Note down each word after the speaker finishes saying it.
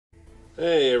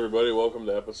Hey everybody, welcome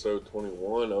to episode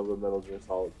 21 of the Metal Gear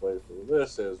Solid playthrough.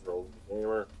 This is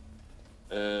RowlesTheGamer,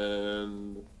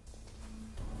 and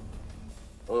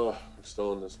we're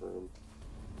still in this room.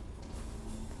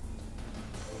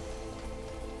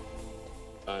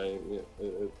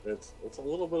 It's a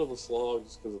little bit of a slog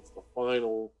just because it's the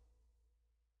final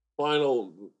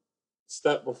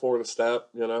step before the step,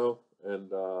 you know. And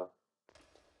oh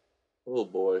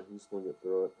boy, he's gonna get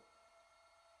through it.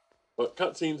 But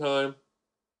cutscene time.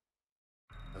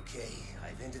 Okay,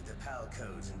 I've entered the PAL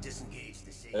codes and disengaged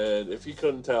the safety. And if you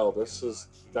couldn't tell, this is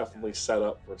definitely set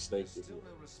up for Snake to do.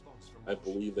 I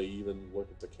believe they even look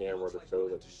at the camera to show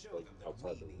that he's like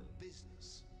outside the room.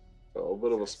 So a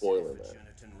bit of a spoiler there.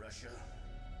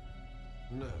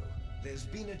 No, there's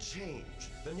been a change.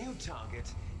 The new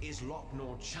target is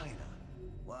Locknor, China.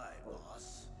 Why,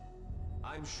 boss?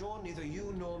 I'm sure neither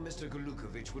you nor Mr.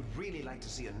 Golukovich would really like to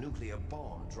see a nuclear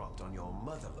bomb dropped on your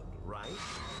motherland, right?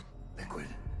 Liquid.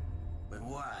 But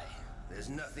why? There's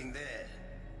nothing there.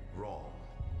 Wrong.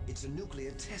 It's a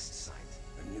nuclear test site.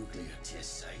 A nuclear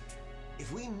test site?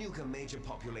 If we nuke a major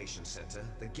population center,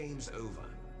 the game's over.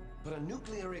 But a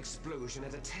nuclear explosion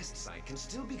at a test site can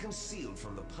still be concealed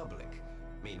from the public.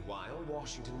 Meanwhile,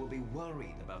 Washington will be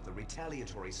worried about the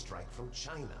retaliatory strike from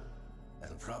China.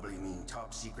 That'll probably mean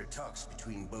top-secret talks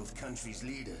between both countries'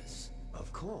 leaders.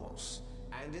 Of course.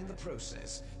 And in the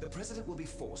process, the president will be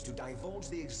forced to divulge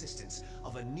the existence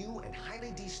of a new and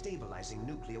highly destabilizing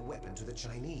nuclear weapon to the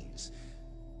Chinese.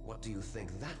 What do you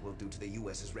think that will do to the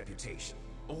US's reputation?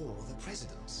 Or the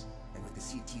president's? And with the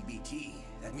CTBT,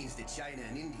 that means that China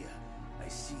and India. I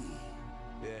see.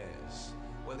 Yes.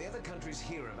 When the other countries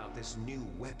hear about this new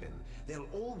weapon, they'll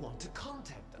all want to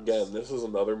contact us. Again, this is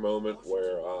another moment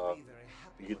where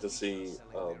you get to see,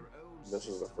 this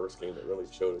is the first game that really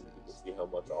showed it. You get to see how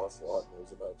much Ocelot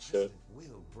knows about shit.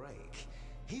 Will break.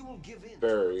 He will give in.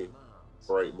 Very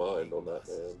bright mind on that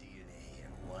man. DNA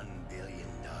and $1 billion.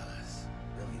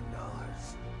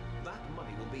 That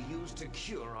money will be used to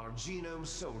cure our genome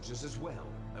soldiers as well.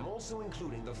 I'm also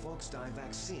including the Fox dye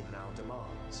vaccine in our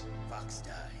demands. Fox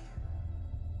dye.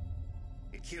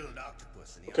 It killed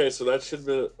octopus in the Okay, so that should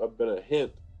have been a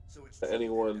hint to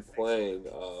anyone playing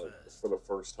for the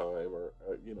first time, or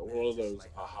you know, one of those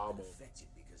aha moments.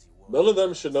 None of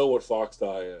them should know what Fox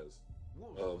dye is.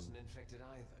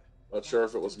 Not sure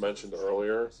if it was mentioned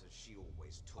earlier,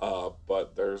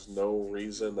 but there's no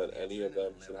reason that any of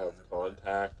them should have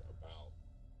contact about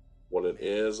what it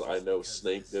is. I know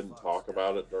Snake didn't talk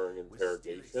about it during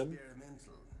interrogation.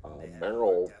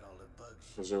 Meryl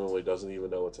presumably doesn't even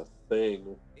know it's a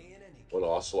thing when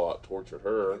Ocelot tortured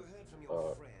her.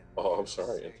 I'm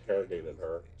sorry, interrogated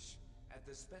her.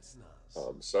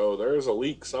 So there's a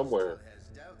leak somewhere. Has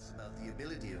doubts about the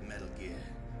ability of Metal Gear.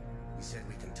 We said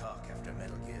we can talk after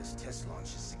Metal Gear's test launch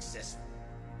is successful.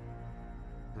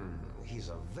 He's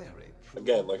a very...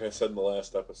 Again, like I said in the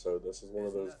last episode, this is one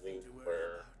of those games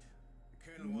where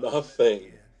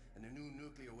nothing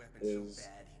is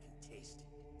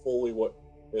fully what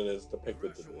it is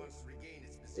depicted to be.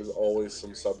 There's always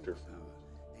some subterfuge.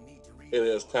 It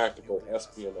is tactical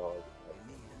espionage. They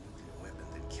need a nuclear weapon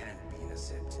that can't be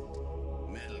intercepted.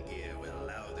 Metal Gear will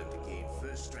allow them to gain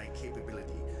first strike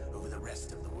capability over the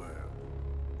rest of the world.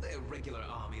 Their regular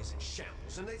army is in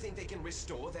shambles, and they think they can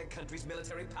restore their country's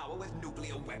military power with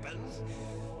nuclear weapons?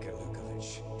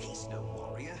 Golukovich, he's no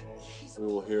warrior. We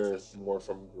will hear more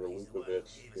from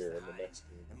Golukovich here in the next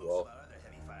game as well.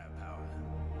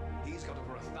 He's got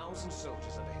over 1,000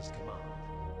 soldiers under his command.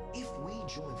 If we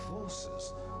join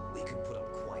forces, we can put up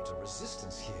quite a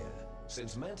resistance here.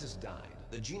 Since Mantis died,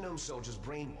 the genome soldiers'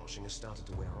 brainwashing has started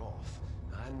to wear off.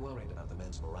 I'm worried about the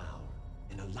men's morale.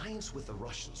 An alliance with the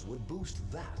Russians would boost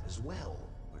that as well.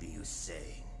 What are you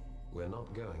saying? We're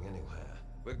not going anywhere.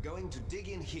 We're going to dig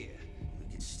in here. We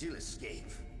can still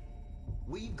escape.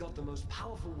 We've got the most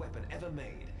powerful weapon ever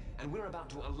made, and we're about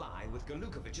to ally with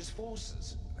Golukovich's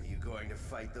forces. Are you going to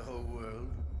fight the whole world?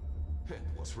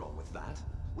 What's wrong with that?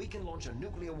 We can launch a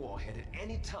nuclear warhead at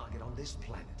any target on this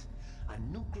planet. A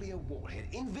nuclear warhead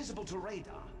invisible to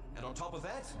radar. And on top of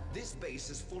that, this base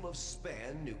is full of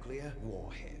spare nuclear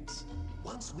warheads.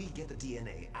 Once we get the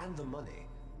DNA and the money,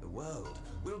 the world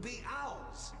will be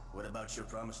ours. What about your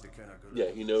promise to Colonel Golukovich?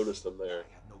 Yeah, he noticed them there.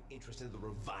 I have no interest in the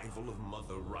revival of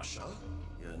Mother Russia.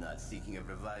 You're not thinking of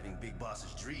reviving Big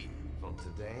Boss's dream. From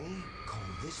today, call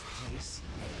this place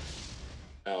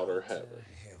Outer Heaven.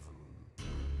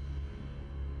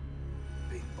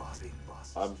 Big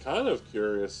Boss. I'm kind of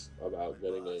curious about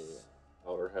getting a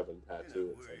Outer Heaven tattoo at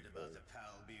some Worried about point. the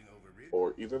PAL being overridden?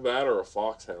 Or either that or a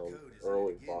Foxhound,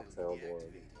 early Foxhound one.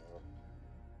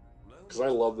 because I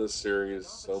love this series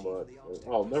so much.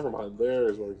 Oh, never mind.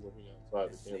 There's where he's looking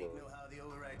outside the camera. Snake know how the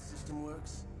override system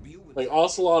works? Like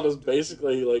Ocelot is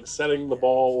basically like setting the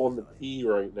ball on the tee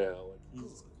right now. Like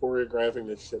he's choreographing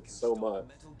this shit so much.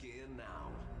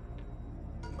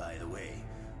 By the way,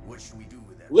 what should we do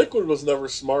with that? Liquid was never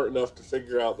smart enough to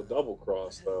figure out the double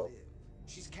cross though.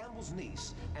 She's Campbell's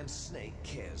niece, and Snake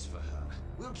cares for her.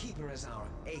 We'll keep her as our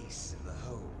ace in the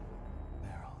hole.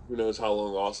 Who knows how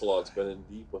long Ocelot's been in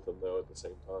deep with him though at the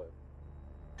same time.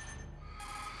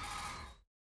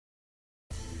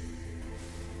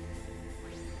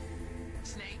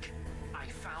 Snake, I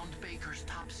found Baker's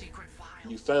top secret file.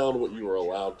 You found what you were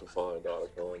allowed to find,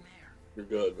 Otacon. You're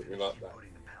good, but you're not that.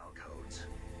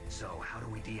 So how do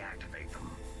we deactivate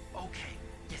them? Okay,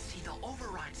 you see the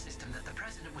override system that the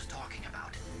president was talking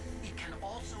about. It can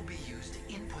also be used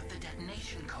to input the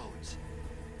detonation codes.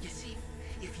 You see,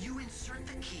 if you insert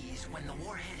the keys when the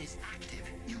warhead is active,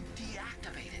 you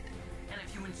deactivate it. And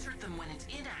if you insert them when it's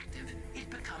inactive, it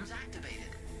becomes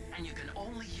activated. And you can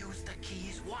only use the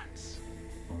keys once.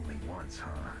 Only once,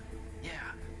 huh?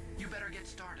 Yeah, you better get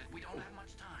started. We don't have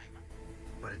much time.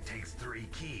 But it takes 3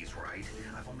 keys, right?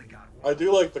 I've only got 1. I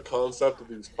do like the concept of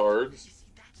these cards,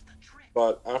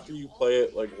 but after you play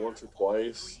it like once or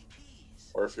twice,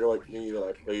 or if you're like me that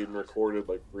I played and recorded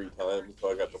like 3 times until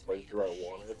I got the playthrough I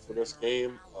wanted for this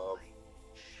game,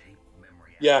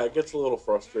 yeah, it gets a little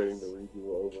frustrating to redo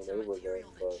over and over again,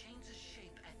 but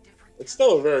it's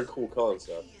still a very cool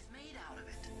concept.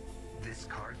 This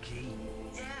card key?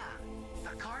 Yeah,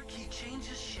 the card key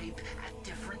changes shape at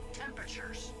different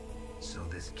temperatures. So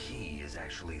this key is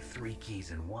actually 3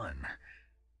 keys in 1.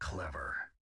 Clever.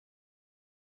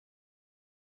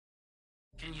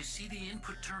 Can you see the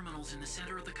input terminals in the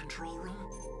center of the control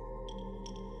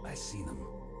room? I see them.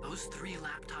 Those 3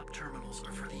 laptop terminals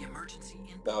are for the emergency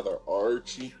input. Now there are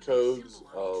cheat codes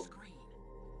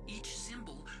Each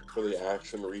symbol for the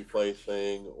action replay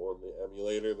thing on the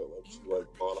emulator that lets you like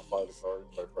modify the cards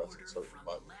by pressing certain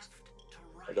buttons.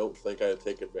 I don't think I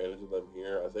take advantage of them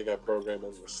here. I think I programmed them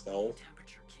with stealth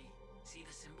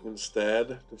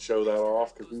instead to show that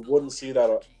off because we wouldn't see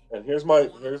that. And here's my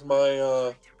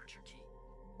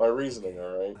my reasoning.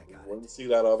 All right, we wouldn't see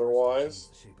that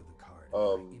otherwise.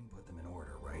 Input them in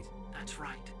order, right? That's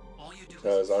right. All you do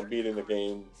Because I'm beating the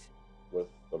game with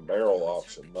the barrel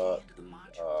option, not the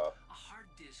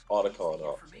Otacon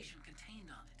option.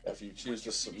 If you choose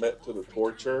to submit to the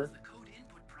torture,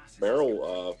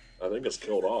 Meryl, I think it's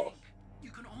killed off. You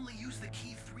can only use the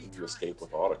key 3 If you times. escape with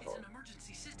It's Otacon. an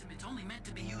emergency system. It's only meant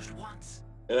to be used once.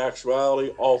 In actuality,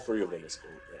 all 3 of them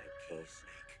escaped. So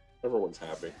everyone's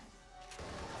happy.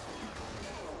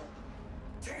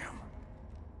 Damn.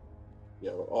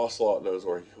 Yeah, but Ocelot knows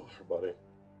where you are, buddy.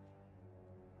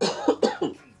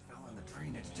 Fell in the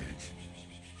drainage ditch.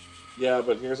 Yeah,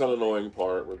 but here's an annoying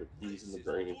part where the keys in the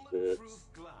drainage ditch.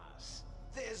 Glass.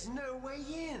 There's no way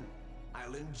in.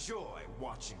 I'll enjoy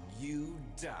watching you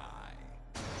die.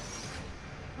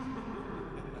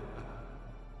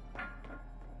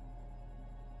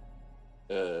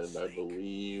 And I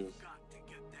believe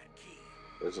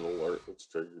there's an alert that's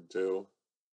triggered too.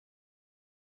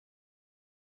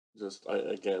 Just,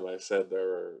 I said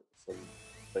there are some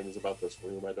things about this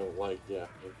room I don't like. Yeah,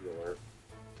 there's the alert.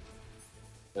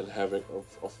 And having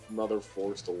another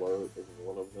forced alert is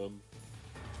one of them.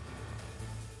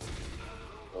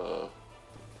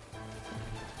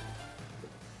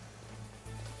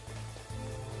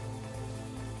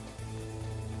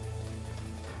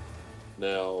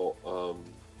 Now,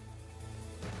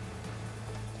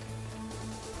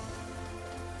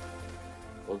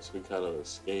 once we kind of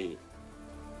escape,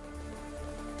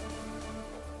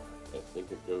 I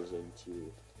think it goes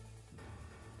into,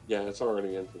 yeah, it's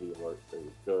already into the alert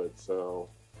phase. Good, so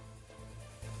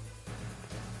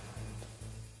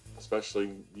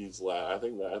especially these I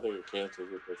think it cancels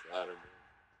with this ladder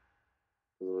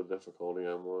because of the difficulty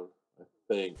I'm on. I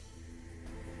think.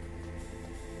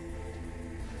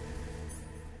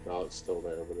 No, it's still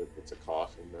there, but it's a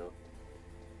caution now.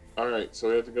 Alright, so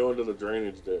we have to go into the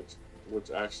drainage ditch, which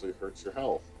actually hurts your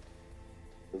health.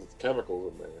 Because it's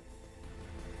chemicals in there.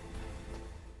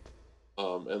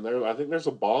 And I think there's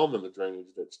a bomb in the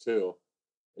drainage ditch too,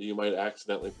 that you might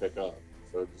accidentally pick up.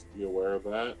 So just be aware of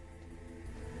that.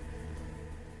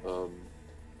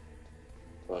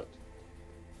 But,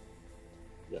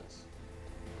 yes.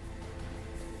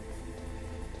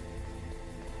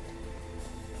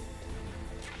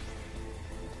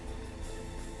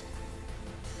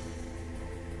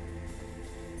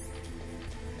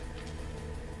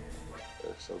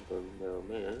 There's something down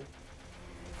there.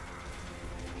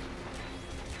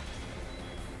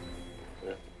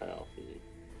 Yeah, PAL key.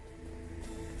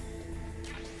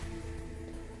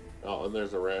 Oh, and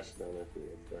there's a ration down there too.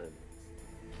 That's very nice.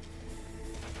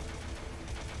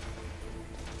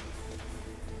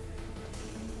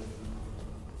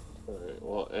 Alright,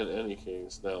 well, in any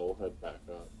case, now we'll head back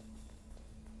up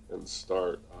and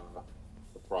start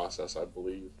the process, I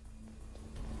believe.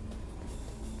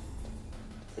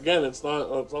 Again, it's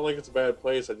not like it's a bad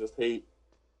place. I just hate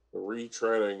the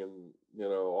retreading and, you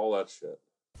know, all that shit.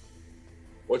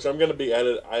 Which I'm gonna be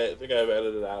edited. I think I've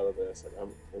edited out of this. Like,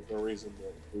 there's no reason to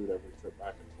include every trip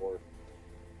back and forth.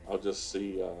 I'll just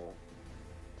see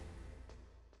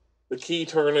the key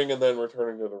turning and then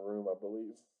returning to the room, I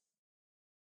believe.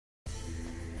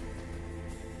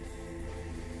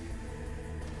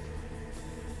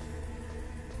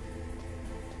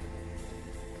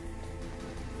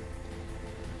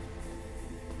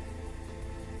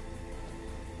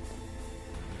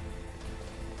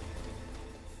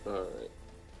 Alright.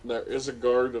 There is a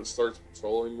guard that starts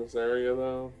patrolling this area,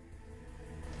 though.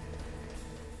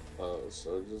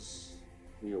 So just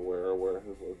be aware of where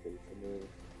his location is.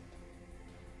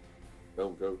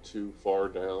 Don't go too far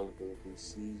down, because if he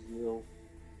sees you,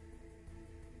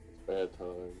 it's bad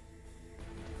time.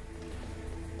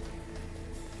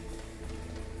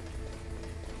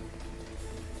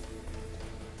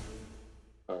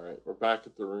 Alright, we're back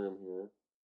at the room here.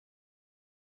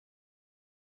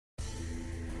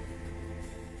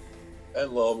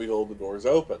 And lo and behold, the door's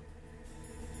open.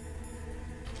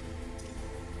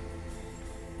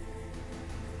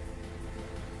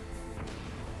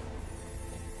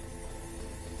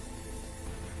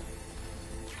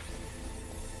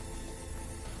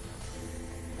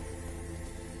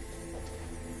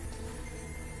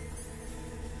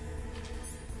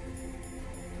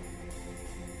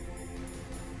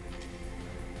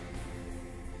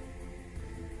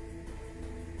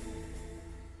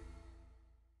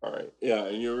 Alright, yeah,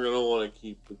 and you're going to want to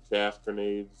keep the chaff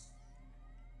grenades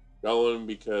going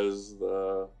because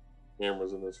the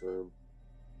camera's in this room.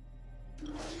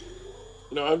 You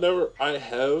know, I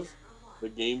have the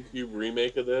GameCube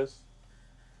remake of this.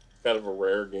 It's kind of a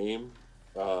rare game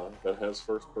that has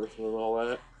first person and all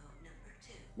that.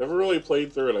 Never really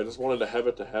played through it. I just wanted to have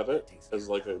it as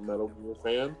like a Metal Gear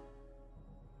fan.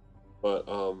 But,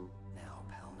 Now,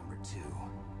 pal number 2,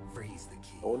 freeze the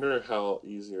key. I wonder how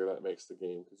easier that makes the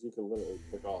game, because you can literally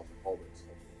click off all this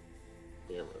stuff.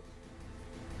 Cameras.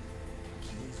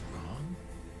 Key's wrong?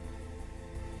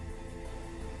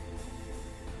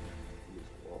 He's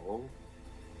wrong.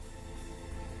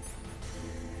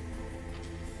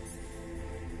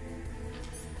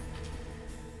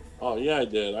 Oh, yeah, I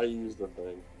did. I used the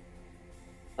thing.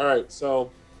 Alright,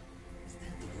 so... Is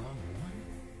that the wrong one?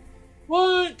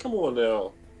 What? Come on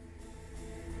now.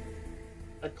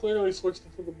 I clearly switched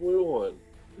it to the blue one.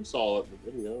 You saw it in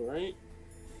the video, right?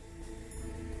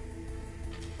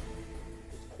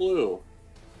 It's blue.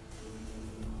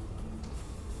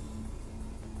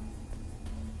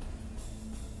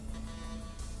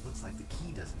 Looks like the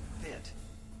key doesn't fit.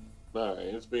 Alright,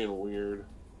 it's being weird.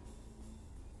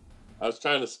 I was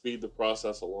trying to speed the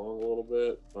process along a little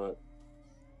bit, but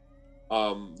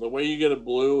the way you get it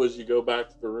blue is you go back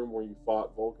to the room where you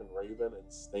fought Vulcan Raven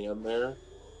and stand there,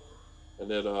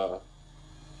 and it'll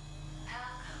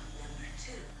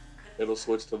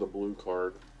switch to the blue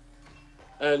card.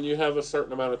 And you have a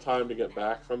certain amount of time to get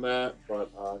back from that, but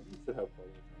you should have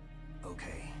plenty of time.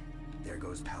 Okay, there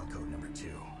goes pal code number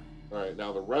 2. Alright,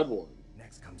 now the red one.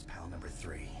 Next comes pal number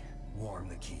 3. Warm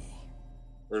the key.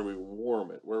 Where do we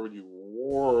warm it? Where would you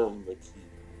warm the key?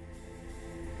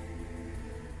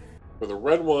 For the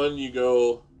red one, you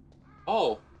go...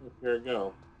 Oh, here we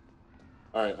go.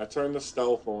 Alright, I turned the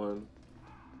stealth on.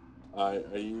 I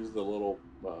used the little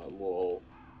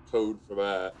code for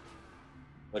that.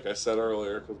 Like I said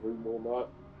earlier, because we will not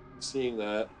be seeing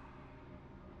that.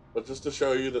 But just to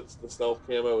show you that the stealth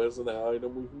camo is an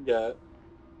item we can get.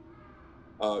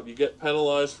 You get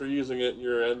penalized for using it in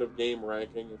your end of game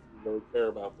ranking if you really care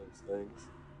about those things.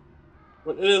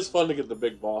 But it is fun to get the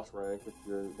big boss rank if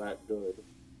you're that good.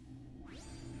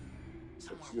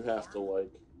 But you have to,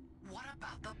 like... What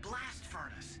about the blast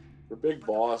furnace? For big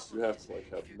boss, you have to, like,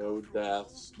 have no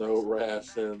deaths, no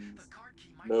rations,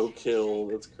 no kill.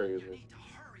 It's crazy.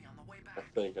 I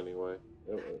think, anyway.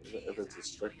 If it's as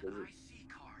strict as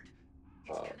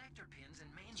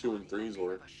 2 and 3's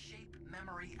were.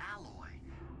 Memory alloy.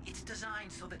 It's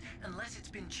designed so that unless it's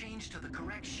been changed to the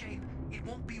correct shape, it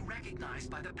won't be recognized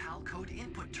by the PAL code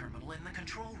input terminal in the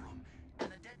control room, and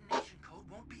the detonation code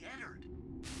won't be entered.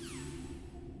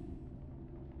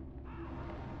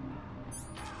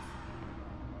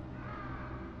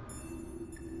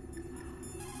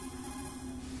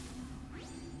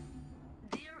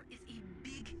 There is a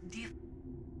big difference.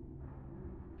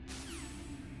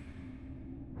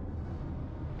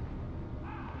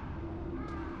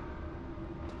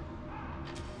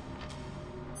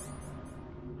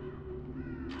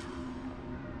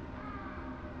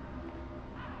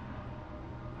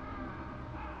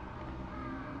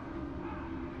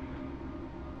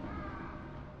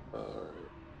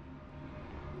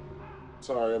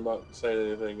 Sorry, I'm not saying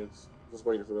anything. It's just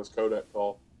waiting for this codec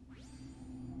call.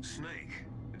 Snake,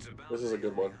 it's about This is a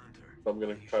good AI one. Hunter. So I'm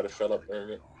gonna You try should to talk shut to up the during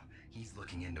it. Colonel. He's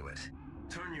looking into it.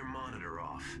 Turn your monitor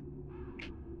off.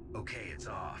 Okay, it's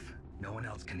off. No one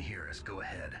else can hear us. Go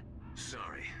ahead.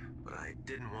 Sorry, but I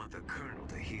didn't want the Colonel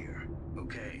to hear.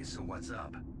 Okay, so what's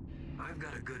up? I've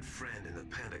got a good friend in the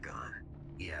Pentagon.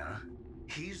 Yeah?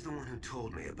 He's the one who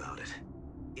told me about it.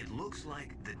 It looks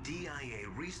like the DIA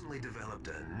recently developed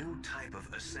a new type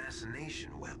of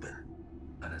assassination weapon.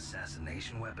 An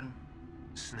assassination weapon?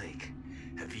 Snake,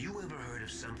 have you ever heard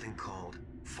of something called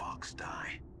Fox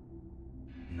Dye?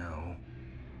 No.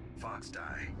 Fox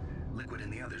dye. Liquid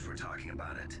and the others were talking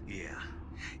about it. Yeah,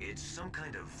 it's some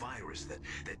kind of virus that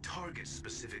targets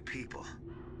specific people.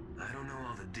 I don't know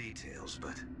all the details,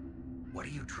 but What are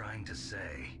you trying to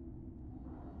say?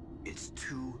 it's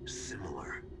too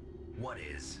similar. What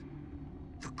is?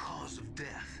 The cause of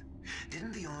death.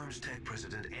 Didn't the Arms Tech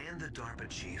president and the DARPA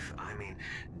chief, I mean,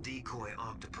 Decoy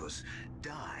Octopus,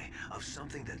 die of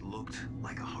something that looked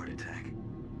like a heart attack?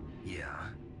 Yeah.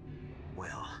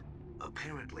 Well,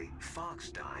 apparently Fox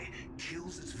Dye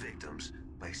kills its victims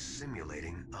by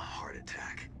simulating a heart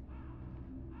attack.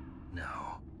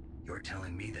 No. You're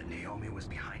telling me that Naomi was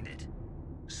behind it?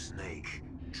 Snake,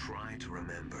 try to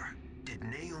remember. Did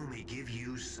Naomi give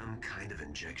you some kind of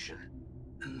injection?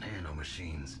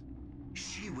 Nanomachines.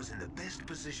 She was in the best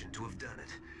position to have done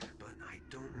it, but I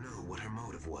don't know what her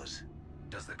motive was.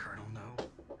 Does the Colonel know?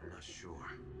 I'm not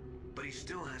sure. But he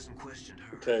still hasn't questioned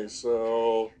her. Okay,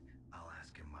 so I'll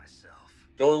ask him myself.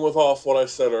 going with off what I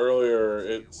said earlier,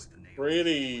 it's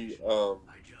pretty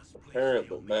apparent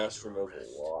that Master knows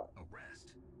a lot.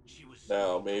 Arrest.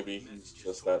 Now, maybe he's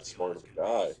just that smart of a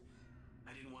guy,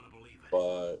 I didn't want to believe it,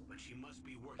 but but she must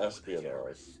be working with the espionage.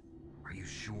 terrorists. Are you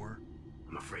sure?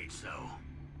 I'm afraid so.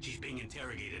 She's being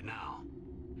interrogated now.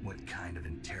 What kind of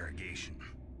interrogation?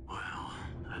 Well,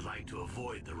 I'd like to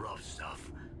avoid the rough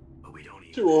stuff, but we don't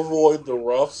even To avoid the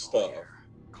rough stuff.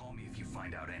 Call me if you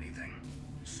find out anything.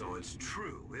 So it's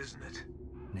true, isn't it?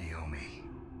 Naomi,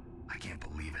 I can't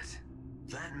believe it.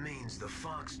 That means the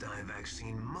Fox Dye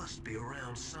vaccine must be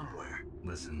around somewhere.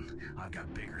 Listen, I've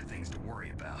got bigger things to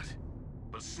worry about.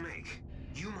 But Snake,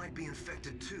 you might be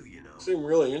infected too, you know. Seem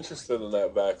really interested in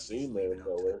that vaccine there, Leave it up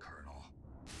to the Miller. Colonel.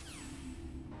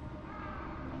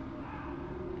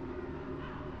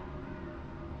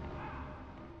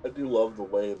 I do love the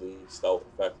way the stealth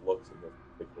effect looks in this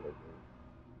particular game.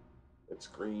 Its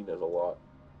green is a lot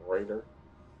brighter.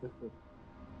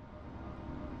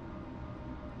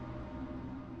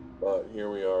 But here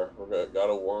we are. We're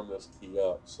gotta warm this key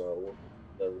up, so we'll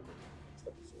do everything next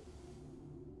episode.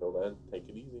 Until then, take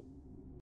it easy.